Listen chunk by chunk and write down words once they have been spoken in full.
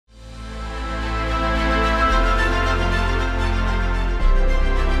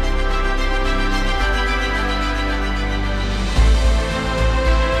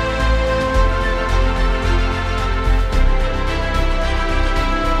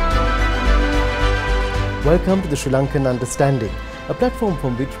Welcome to the Sri Lankan Understanding, a platform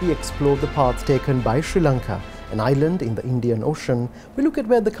from which we explore the path taken by Sri Lanka, an island in the Indian Ocean. We look at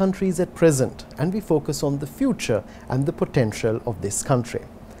where the country is at present and we focus on the future and the potential of this country.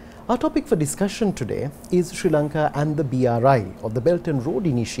 Our topic for discussion today is Sri Lanka and the BRI, or the Belt and Road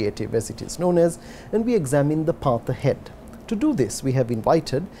Initiative as it is known as, and we examine the path ahead. To do this, we have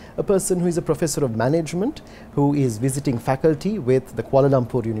invited a person who is a professor of management, who is visiting faculty with the Kuala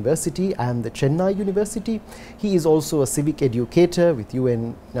Lumpur University and the Chennai University. He is also a civic educator with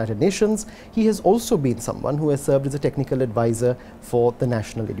United Nations. He has also been someone who has served as a technical advisor for the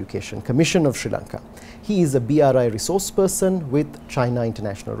National Education Commission of Sri Lanka. He is a BRI resource person with China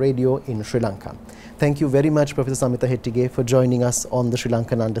International Radio in Sri Lanka. Thank you very much, Professor Samitha Hettige, for joining us on the Sri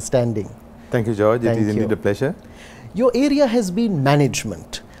Lankan Understanding. Thank you, George. It is indeed a pleasure. Your area has been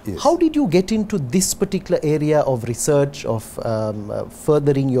management. Yes. How did you get into this particular area of research, of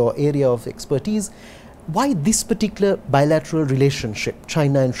furthering your area of expertise? Why this particular bilateral relationship,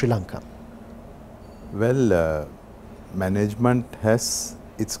 China and Sri Lanka? Well, management has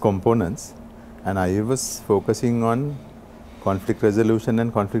its components, and I was focusing on conflict resolution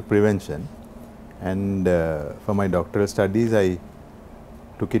and conflict prevention. And for my doctoral studies, I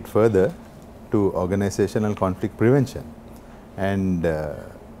took it further to organizational conflict prevention. And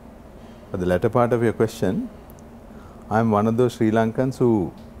for the latter part of your question, I am one of those Sri Lankans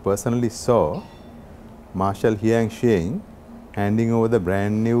who personally saw Marshal hi.lk handing over the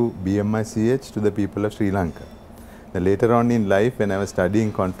brand new BMICH to the people of Sri Lanka. Then later on in life, when I was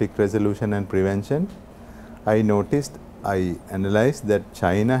studying conflict resolution and prevention, I analyzed that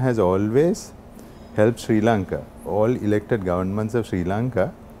China has always helped Sri Lanka, all elected governments of Sri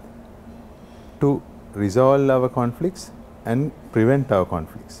Lanka, to resolve our conflicts and prevent our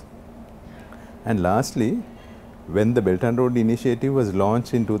conflicts. And lastly, when the Belt and Road Initiative was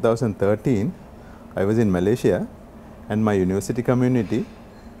launched in 2013, I was in Malaysia, and my university community,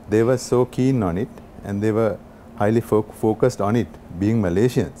 they were so keen on it and they were highly focused on it, being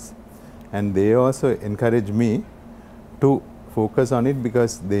Malaysians. And they also encouraged me to focus on it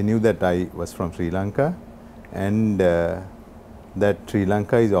because they knew that I was from Sri Lanka, and that Sri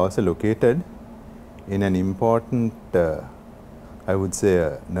Lanka is also located in an important, I would say,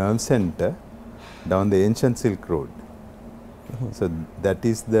 a nerve center down the ancient Silk Road. So that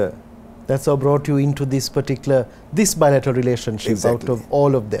is the... That's what brought you into this bilateral relationship. Exactly. Out of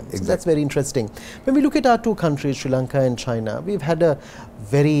all of them. Exactly. So that's very interesting. When we look at our two countries, Sri Lanka and China, we've had a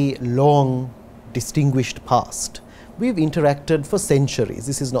very long, distinguished past. We've interacted for centuries.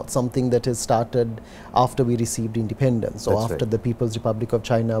 This is not something that has started after we received independence or That's after right. the People's Republic of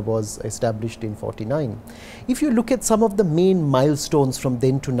China was established in 1949. If you look at some of the main milestones from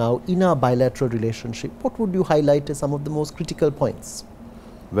then to now in our bilateral relationship, what would you highlight as some of the most critical points?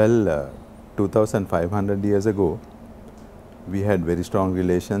 Well, 2,500 years ago, we had very strong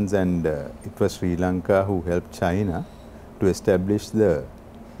relations, and it was Sri Lanka who helped China to establish the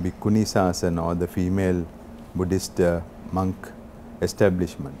Bhikkhuni Sasana, or the female Buddhist monk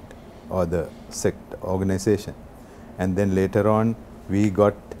establishment, or the sect organization. And then later on, we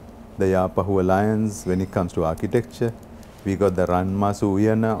got the Yapahu Alliance when it comes to architecture. We got the Ranmasu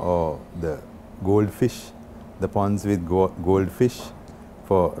Uyana, or the goldfish, the ponds with goldfish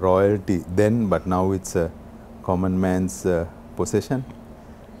for royalty then, but now it's a common man's possession.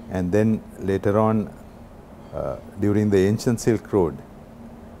 And then later on, during the ancient Silk Road,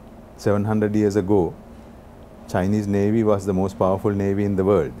 700 years ago, Chinese Navy was the most powerful navy in the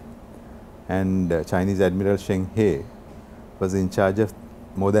world, and Chinese Admiral Zheng He was in charge of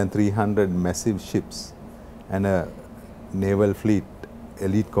more than 300 massive ships and a naval fleet,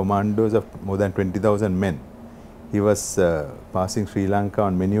 elite commandos of more than 20,000 men. He was passing Sri Lanka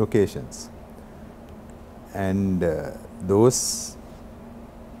on many occasions, and those,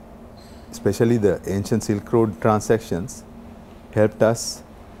 especially the ancient Silk Road transactions, helped us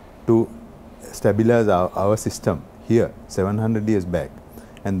to stabilize our system here 700 years back.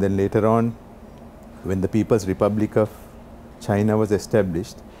 And then later on, when the People's Republic of China was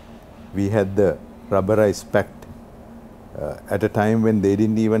established, we had the Rubberized Pact at a time when they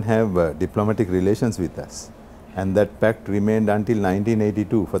didn't even have diplomatic relations with us. And that pact remained until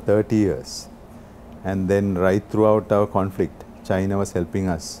 1982, for 30 years. And then right throughout our conflict, China was helping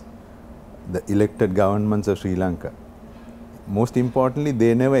us, the elected governments of Sri Lanka. Most importantly,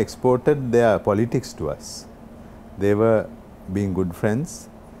 they never exported their politics to us. They were being good friends,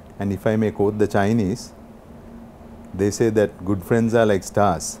 and if I may quote the Chinese, they say that good friends are like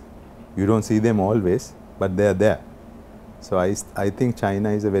stars. You don't see them always, but they are there. So I think China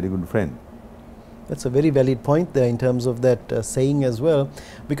is a very good friend. That's a very valid point there in terms of that saying as well,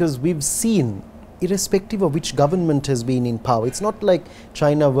 because we've seen irrespective of which government has been in power. It's not like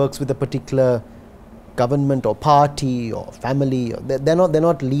China works with a particular government or party or family. They're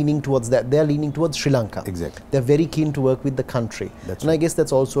not leaning towards that. They're leaning towards Sri Lanka. Exactly. They're very keen to work with the country. That's and right. I guess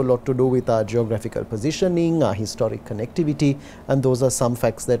that's also a lot to do with our geographical positioning, our historic connectivity, and those are some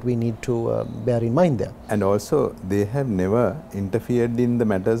facts that we need to bear in mind there. And also, they have never interfered in the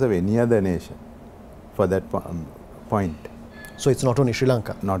matters of any other nation for that point. So it's not only Sri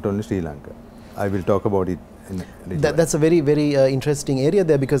Lanka. Not only Sri Lanka. I will talk about it in a little while. That's a very, very interesting area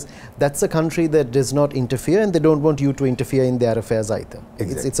there, because that's a country that does not interfere, and they don't want you to interfere in their affairs either.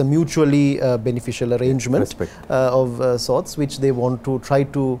 Exactly. It's a mutually beneficial arrangement of sorts, which they want to try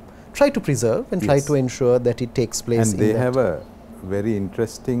to preserve and try to ensure that it takes place. And they have a very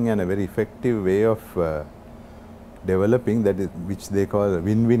interesting and a very effective way of developing that, which they call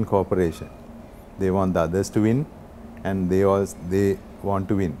win-win cooperation. They want the others to win, and they want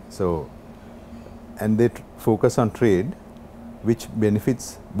to win. So, and they focus on trade, which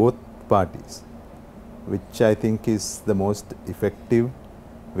benefits both parties, which I think is the most effective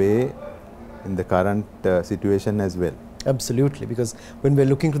way in the current situation as well. Absolutely, because when we're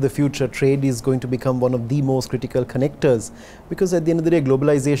looking to the future, trade is going to become one of the most critical connectors, because at the end of the day,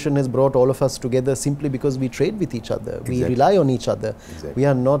 globalization has brought all of us together simply because we trade with each other. Exactly. We rely on each other. Exactly.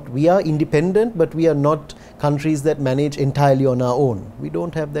 We are independent, but we are not countries that manage entirely on our own. We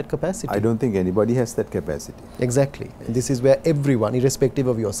don't have that capacity. I don't think anybody has that capacity. Exactly. And this is where everyone, irrespective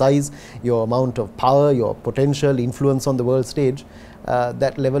of your size, your amount of power, your potential influence on the world stage,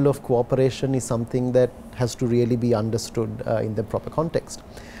 that level of cooperation is something that has to really be understood in the proper context.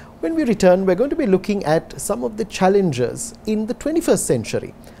 When we return, we're going to be looking at some of the challenges in the 21st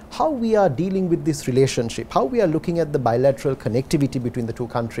century, how we are dealing with this relationship, how we are looking at the bilateral connectivity between the two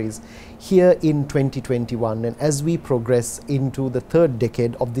countries here in 2021 and as we progress into the third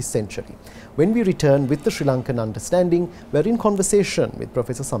decade of this century. When we return with the Sri Lankan Understanding, we're in conversation with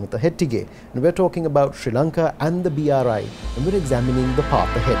Professor Samitha Hettige, and we're talking about Sri Lanka and the BRI, and we're examining the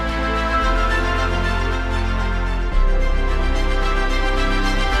path ahead.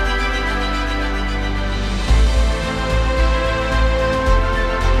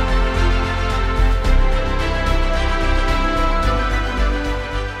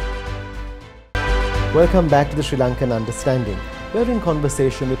 Welcome back to the Sri Lankan Understanding. We're in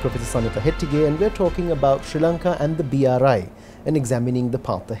conversation with Professor Samitha Hettige, and we're talking about Sri Lanka and the BRI and examining the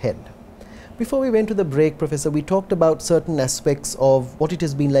path ahead. Before we went to the break, Professor, we talked about certain aspects of what it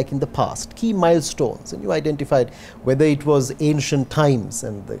has been like in the past, key milestones, and you identified whether it was ancient times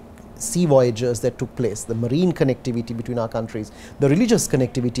and the sea voyages that took place, the marine connectivity between our countries, the religious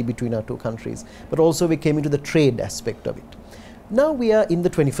connectivity between our two countries, but also we came into the trade aspect of it. Now we are in the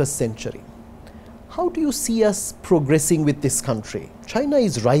 21st century. How do you see us progressing with this country? China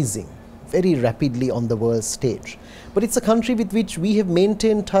is rising very rapidly on the world stage, but it's a country with which we have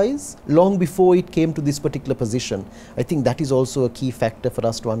maintained ties long before it came to this particular position. I think that is also a key factor for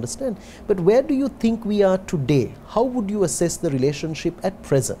us to understand. But where do you think we are today? How would you assess the relationship at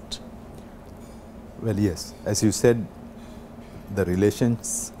present? Well, yes, as you said, the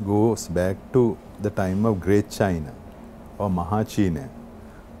relations goes back to the time of Great China or Maha China.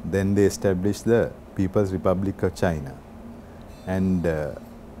 Then they established the People's Republic of China, and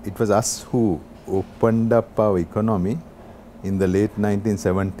it was us who opened up our economy in the late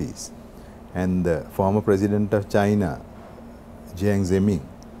 1970s, and the former president of China, Jiang Zemin,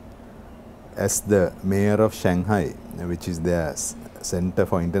 as the mayor of Shanghai, which is their center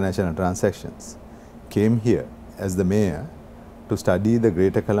for international transactions, came here as the mayor to study the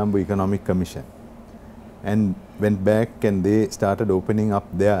Greater Colombo Economic Commission, and went back and they started opening up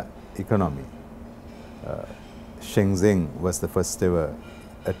their economy. Shenzhen was the first ever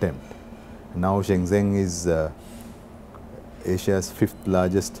attempt. Now Shenzhen is Asia's 5th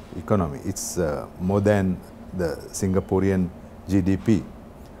largest economy. It's more than the Singaporean GDP.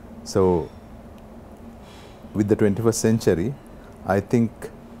 So with the 21st century, I think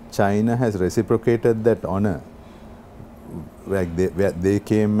China has reciprocated that honor, where they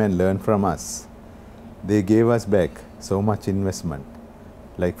came and learned from us. They gave us back so much investment,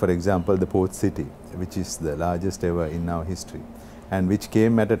 like for example the port city, which is the largest ever in our history, and which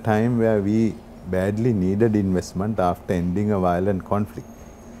came at a time where we badly needed investment after ending a violent conflict.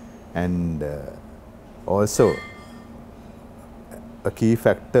 And also a key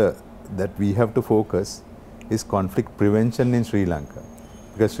factor that we have to focus is conflict prevention in Sri Lanka,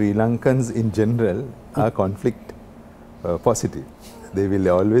 because Sri Lankans in general are conflict positive. They will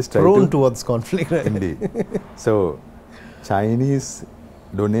always try prone towards conflict. Indeed. So Chinese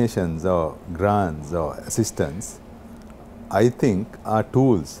donations or grants or assistance I think are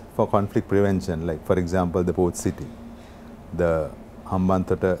tools for conflict prevention, like for example the port city, the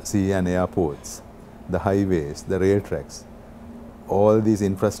Hambantota sea and airports, the highways, the rail tracks, all these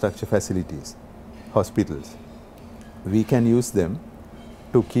infrastructure facilities, hospitals. We can use them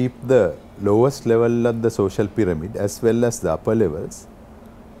to keep the lowest level of the social pyramid as well as the upper levels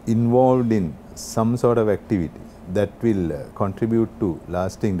involved in some sort of activity that will contribute to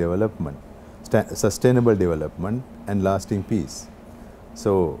lasting development, sustainable development and lasting peace.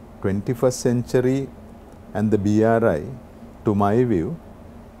 So 21st century and the BRI, to my view,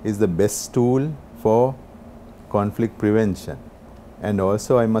 is the best tool for conflict prevention. And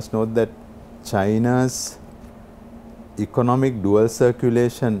also I must note that China's economic dual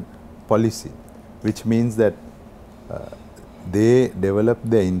circulation policy, which means that they develop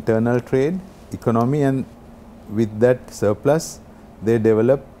their internal trade economy, and with that surplus they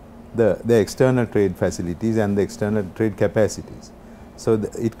develop the external trade facilities and the external trade capacities. So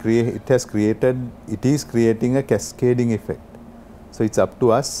it is creating a cascading effect. So it's up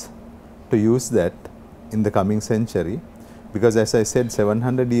to us to use that in the coming century, because as I said,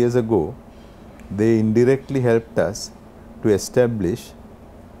 700 years ago they indirectly helped us to establish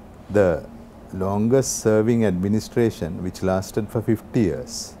the longest serving administration, which lasted for 50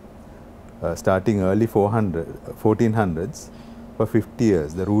 years, starting early 1400s, for 50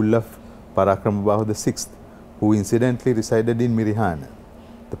 years, the rule of Parakramabahua VI, who incidentally resided in Mirihana,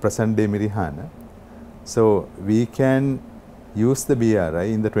 the present day Mirihana. So we can use the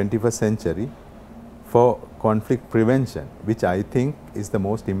BRI in the 21st century for conflict prevention, which I think is the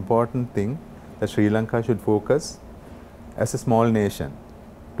most important thing that Sri Lanka should focus as a small nation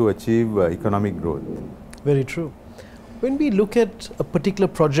to achieve economic growth. Very true. When we look at a particular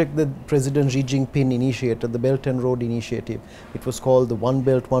project that President Xi Jinping initiated, the Belt and Road Initiative, it was called the One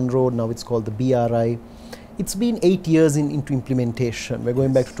Belt, One Road, now it's called the BRI. It's been 8 years into implementation. We're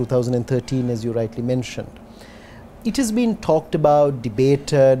going back to 2013, as you rightly mentioned. It has been talked about,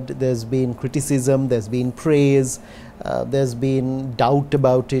 debated, there's been criticism, there's been praise, there's been doubt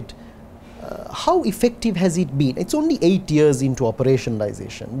about it. How effective has it been? It's only 8 years into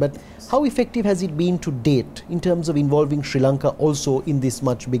operationalization, but how effective has it been to date in terms of involving Sri Lanka also in this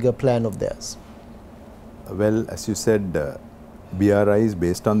much bigger plan of theirs? Well, as you said, BRI is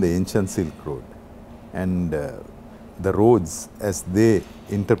based on the ancient Silk Road, and the roads as they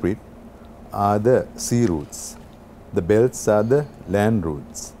interpret are the sea routes. The belts are the land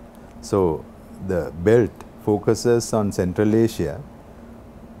routes. So the belt focuses on Central Asia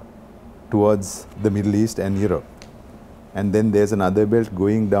towards the Middle East and Europe, and then there's another belt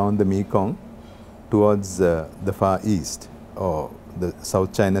going down the Mekong towards the Far East or the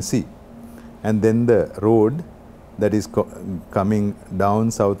South China Sea, and then the road that is coming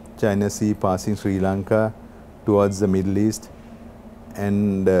down South China Sea, passing Sri Lanka towards the Middle East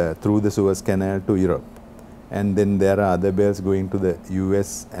and through the Suez Canal to Europe, and then there are other belts going to the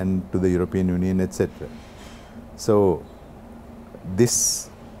US and to the European Union, etc. So this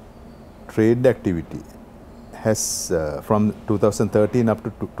trade activity has from 2013 up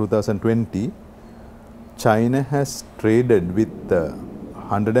to 2020, China has traded with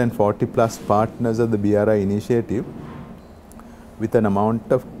 140 plus partners of the BRI initiative with an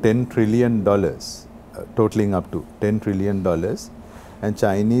amount of $10 trillion, totaling up to $10 trillion, and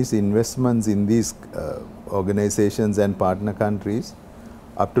Chinese investments in these organizations and partner countries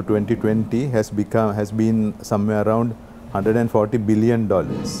up to 2020 has been somewhere around $140 billion.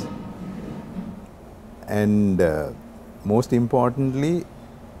 And most importantly,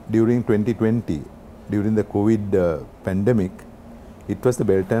 during 2020, during the COVID pandemic, it was the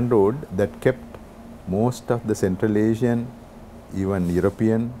Belt and Road that kept most of the Central Asian, even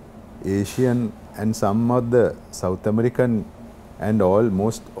European, Asian and some of the South American and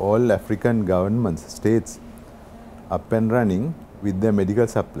almost all African governments, states up and running with their medical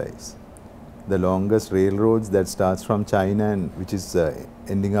supplies. The longest railroads that starts from China and which is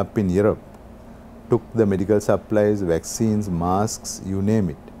ending up in Europe took the medical supplies, vaccines, masks, you name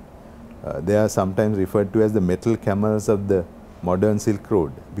it. They are sometimes referred to as the metal camels of the modern Silk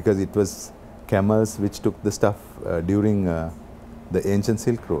Road, because it was camels which took the stuff during the ancient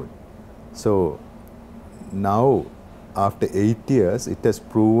Silk Road. So now, after 8 years, it has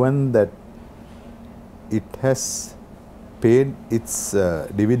proven that it has paid its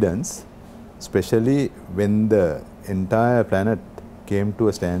dividends, especially when the entire planet came to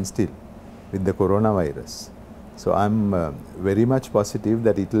a standstill with the coronavirus. So I'm very much positive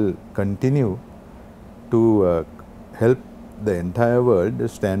that it will continue to help the entire world to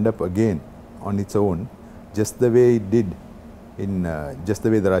stand up again on its own, just the way it did in, just the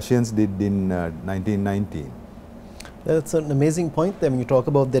way the Russians did in 1919. That's an amazing point there. When you talk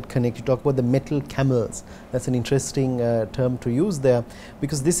about that connect, you talk about the metal camels. That's an interesting term to use there,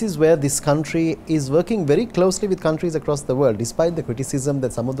 because this is where this country is working very closely with countries across the world, despite the criticism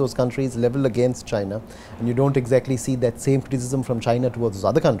that some of those countries level against China, and you don't exactly see that same criticism from China towards those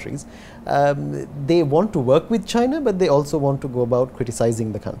other countries. They want to work with China, but they also want to go about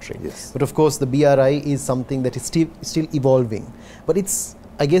criticizing the country. Yes. But of course, the BRI is something that is still evolving. But it's,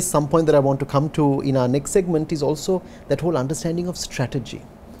 I guess, some point that I want to come to in our next segment is also that whole understanding of strategy.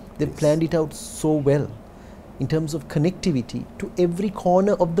 They've Yes. planned it out so well in terms of connectivity to every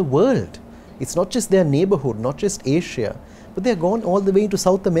corner of the world. It's not just their neighborhood, not just Asia, but they've gone all the way into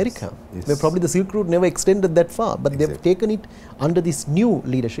South America, Yes. where probably the Silk Route never extended that far, but they've Exactly. taken it under this new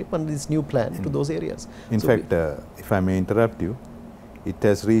leadership, under this new plan to those areas. In So fact, if I may interrupt you, it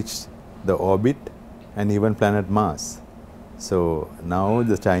has reached the orbit and even planet Mars. So now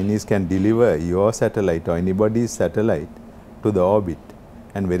the Chinese can deliver your satellite or anybody's satellite to the orbit,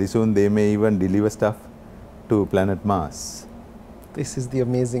 and very soon they may even deliver stuff to planet Mars. this is the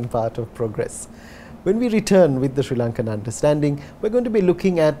amazing part of progress. When we return with the Sri Lankan Understanding, we're going to be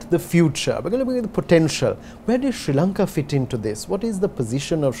looking at the future. We're going to be looking at the potential. Where does Sri Lanka fit into this? What is the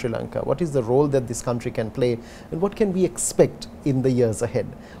position of Sri Lanka? What is the role that this country can play? And what can we expect in the years ahead?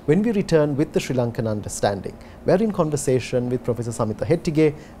 When we return with the Sri Lankan Understanding, we're in conversation with Professor Samitha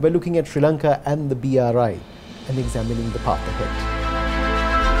Hettige. We're looking at Sri Lanka and the BRI and examining the path ahead.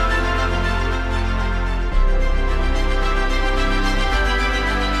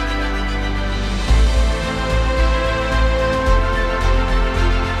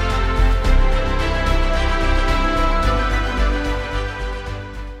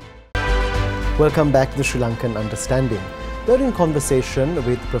 Welcome back to the Sri Lankan Understanding. We're in conversation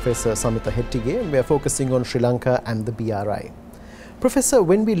with Professor Samitha Hettige, and we are focusing on Sri Lanka and the BRI. Professor,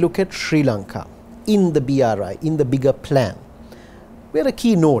 when we look at Sri Lanka in the BRI, in the bigger plan, we're a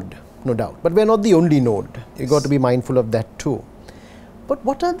key node, no doubt, but we're not the only node. You've got to be mindful of that too. But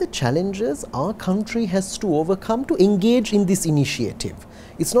what are the challenges our country has to overcome to engage in this initiative?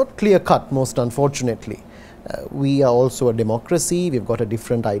 It's not clear-cut, most unfortunately. We are also a democracy, we've got a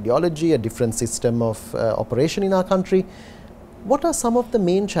different ideology, a different system of operation in our country. What are some of the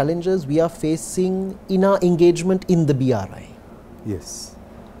main challenges we are facing in our engagement in the BRI? Yes.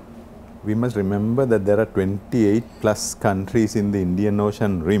 We must remember that there are 28 plus countries in the Indian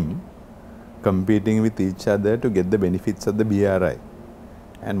Ocean rim competing with each other to get the benefits of the BRI,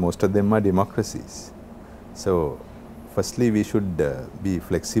 and most of them are democracies. So firstly, we should be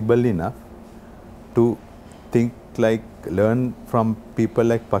flexible enough to think like, learn from people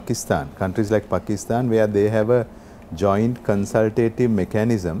like Pakistan, countries like Pakistan, where they have a joint consultative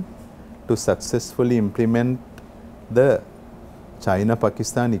mechanism to successfully implement the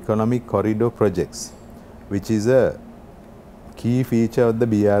China-Pakistan economic corridor projects, which is a key feature of the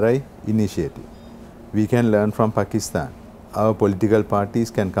BRI initiative. We can learn from Pakistan. Our political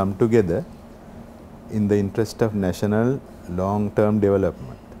parties can come together in the interest of national long-term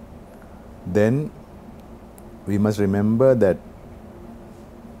development. Then we must remember that,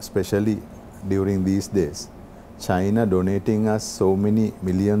 especially during these days, China donating us so many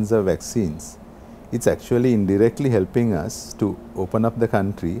millions of vaccines, it's actually indirectly helping us to open up the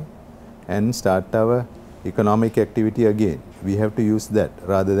country and start our economic activity again. We have to use that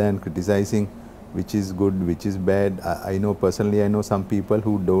rather than criticizing which is good, which is bad. I know personally, I know some people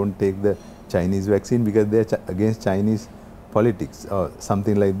who don't take the Chinese vaccine because they are against Chinese politics or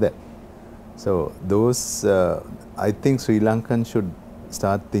something like that. So those, I think Sri Lankan should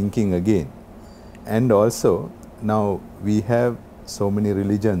start thinking again. And also, now we have so many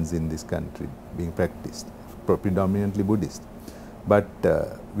religions in this country being practiced, predominantly Buddhist. But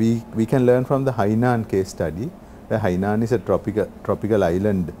we can learn from the Hainan case study, where Hainan is a tropical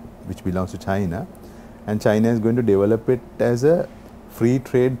island which belongs to China, and China is going to develop it as a free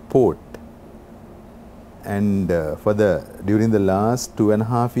trade port. And during the last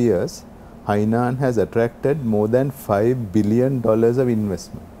 2.5 years, Hainan has attracted more than $5 billion of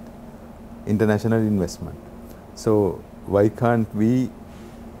investment, international investment. So why can't we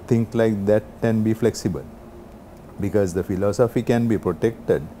think like that and be flexible? Because the philosophy can be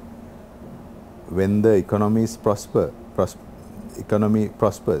protected when the economy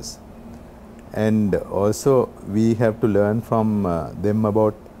prospers. And also we have to learn from them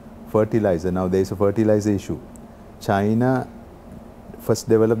about fertilizer. Now there is a fertilizer issue. China first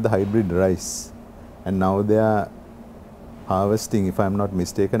developed the hybrid rice, and now they are harvesting, if I am not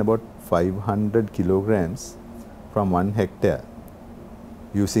mistaken, about 500 kilograms from 1 hectare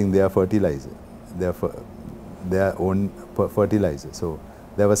using their fertilizer, their own fertilizer. So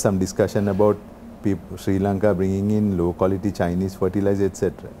there was some discussion about Sri Lanka bringing in low quality Chinese fertilizer,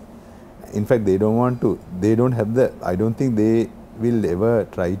 etc. In fact, they don't want to, they don't have the, I don't think they will ever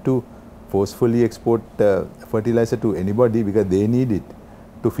try to forcefully export fertilizer to anybody because they need it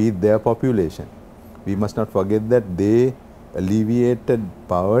to feed their population. We must not forget that they alleviated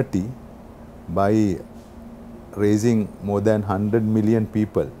poverty by raising more than 100 million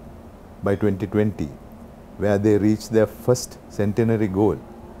people by 2020, where they reached their first centenary goal.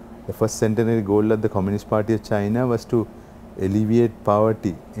 The first centenary goal of the Communist Party of China was to alleviate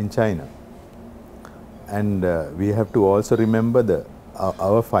poverty in China. And we have to also remember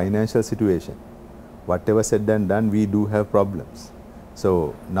our financial situation. Whatever said and done, we do have problems.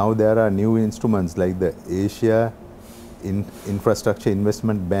 So now there are new instruments like the Asia Infrastructure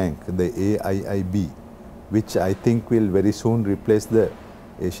Investment Bank, the AIIB, which I think will very soon replace the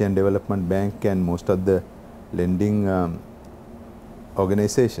Asian Development Bank and most of the lending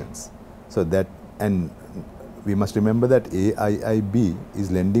organizations. So that, and we must remember that AIIB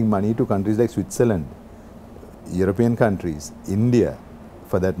is lending money to countries like Switzerland, European countries, India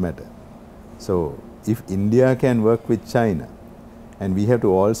for that matter. So if India can work with China, and we have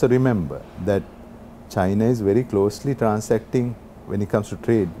to also remember that China is very closely transacting when it comes to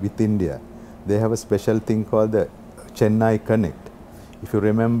trade with India. They have a special thing called the Chennai Connect. If you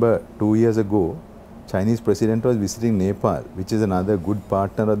remember 2 years ago, Chinese president was visiting Nepal, which is another good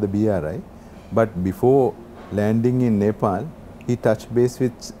partner of the BRI. But before landing in Nepal, he touched base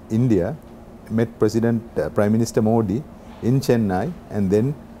with India, met Prime Minister Modi in Chennai, and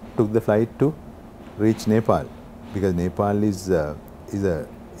then took the flight to reach Nepal, because Nepal is a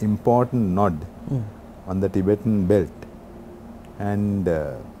important node on the Tibetan belt. And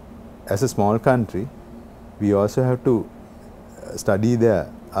as a small country, we also have to study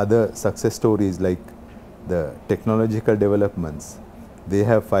their other success stories like the technological developments. They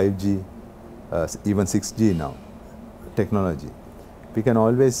have 5G, even 6G now, technology. We can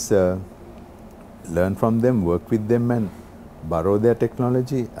always learn from them, work with them and borrow their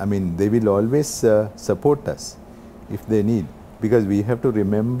technology. I mean, they will always support us if they need. Because we have to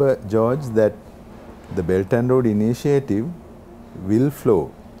remember, George, that the Belt and Road Initiative will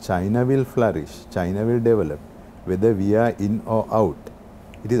flow. China will flourish. China will develop, whether we are in or out.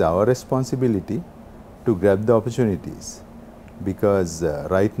 It is our responsibility to grab the opportunities. Because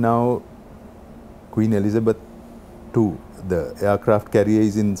right now, Queen Elizabeth II, the aircraft carrier,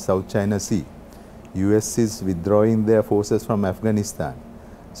 is in South China Sea. US is withdrawing their forces from Afghanistan.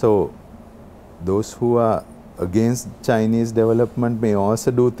 So those who are against Chinese development may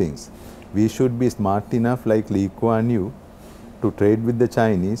also do things. We should be smart enough, like Lee Kuan Yew, to trade with the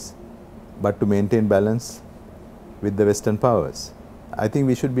Chinese, but to maintain balance with the Western powers. I think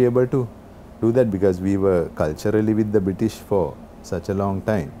we should be able to do that because we were culturally with the British for such a long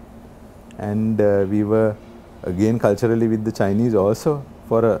time. And we were again culturally with the Chinese also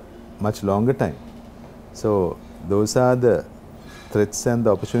for a much longer time. So those are the threats and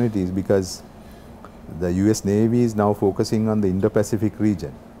the opportunities, because the US Navy is now focusing on the Indo-Pacific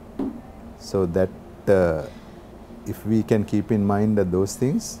region. So that if we can keep in mind that those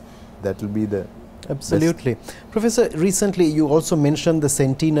things, that will be the absolutely best. Professor, recently you also mentioned the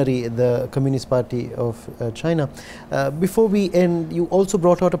centenary, the Communist Party of China. Before we end, you also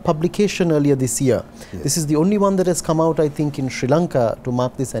brought out a publication earlier this year. Yes. This is the only one that has come out, I think, in Sri Lanka to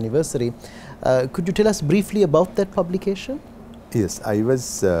mark this anniversary. Could you tell us briefly about that publication? Yes, I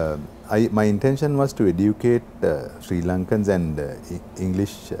was. My intention was to educate Sri Lankans and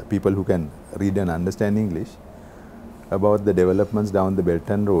English people who can read and understand English about the developments down the Belt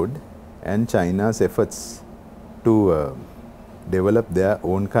and Road and China's efforts to develop their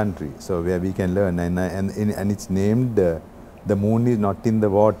own country. So where we can learn, and it's named "The Moon is not in the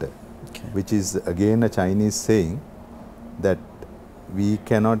water," okay, which is again a Chinese saying that we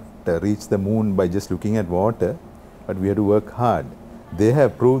cannot reach the moon by just looking at water, but we have to work hard. They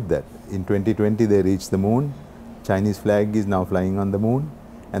have proved that. In 2020 they reached the moon. Chinese flag is now flying on the moon,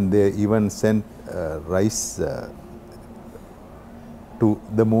 and they even sent rice to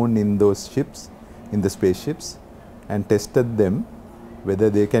the moon in those ships, in the spaceships, and tested them whether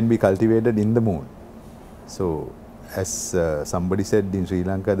they can be cultivated in the moon. So as somebody said in Sri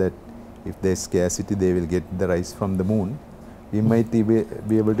Lanka, that if there's scarcity they will get the rice from the moon, we might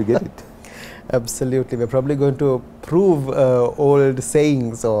be able to get it. Absolutely. We're probably going to prove old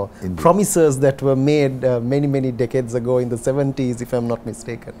sayings or indeed promises that were made many decades ago in the 70s, if I'm not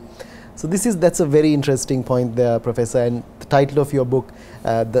mistaken. So that's a very interesting point there, Professor. And the title of your book,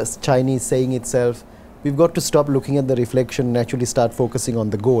 the Chinese saying itself, we've got to stop looking at the reflection and actually start focusing on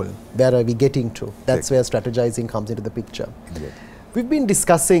the goal. Where are we getting to? That's where strategizing comes into the picture. Yeah. We've been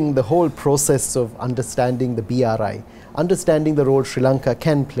discussing the whole process of understanding the BRI, understanding the role Sri Lanka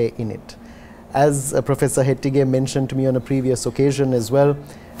can play in it. As Professor Hettige mentioned to me on a previous occasion as well,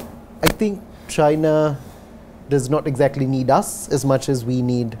 I think China does not exactly need us as much as we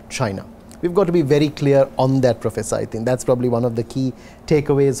need China. We've got to be very clear on that, Professor. I think that's probably one of the key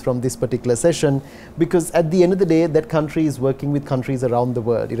takeaways from this particular session, because at the end of the day, that country is working with countries around the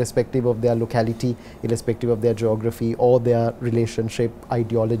world, irrespective of their locality, irrespective of their geography or their relationship,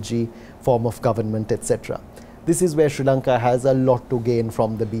 ideology, form of government, etc. This is where Sri Lanka has a lot to gain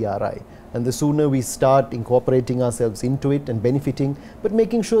from the BRI. And the sooner we start incorporating ourselves into it and benefiting, but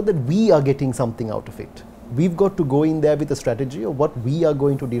making sure that we are getting something out of it. We've got to go in there with a strategy of what we are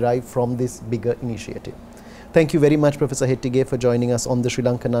going to derive from this bigger initiative. Thank you very much, Professor Hettige, for joining us on the Sri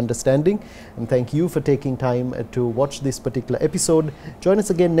Lankan Understanding, and thank you for taking time to watch this particular episode. Join us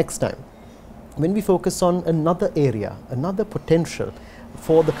again next time when we focus on another area, another potential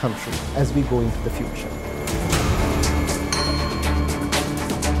for the country as we go into the future.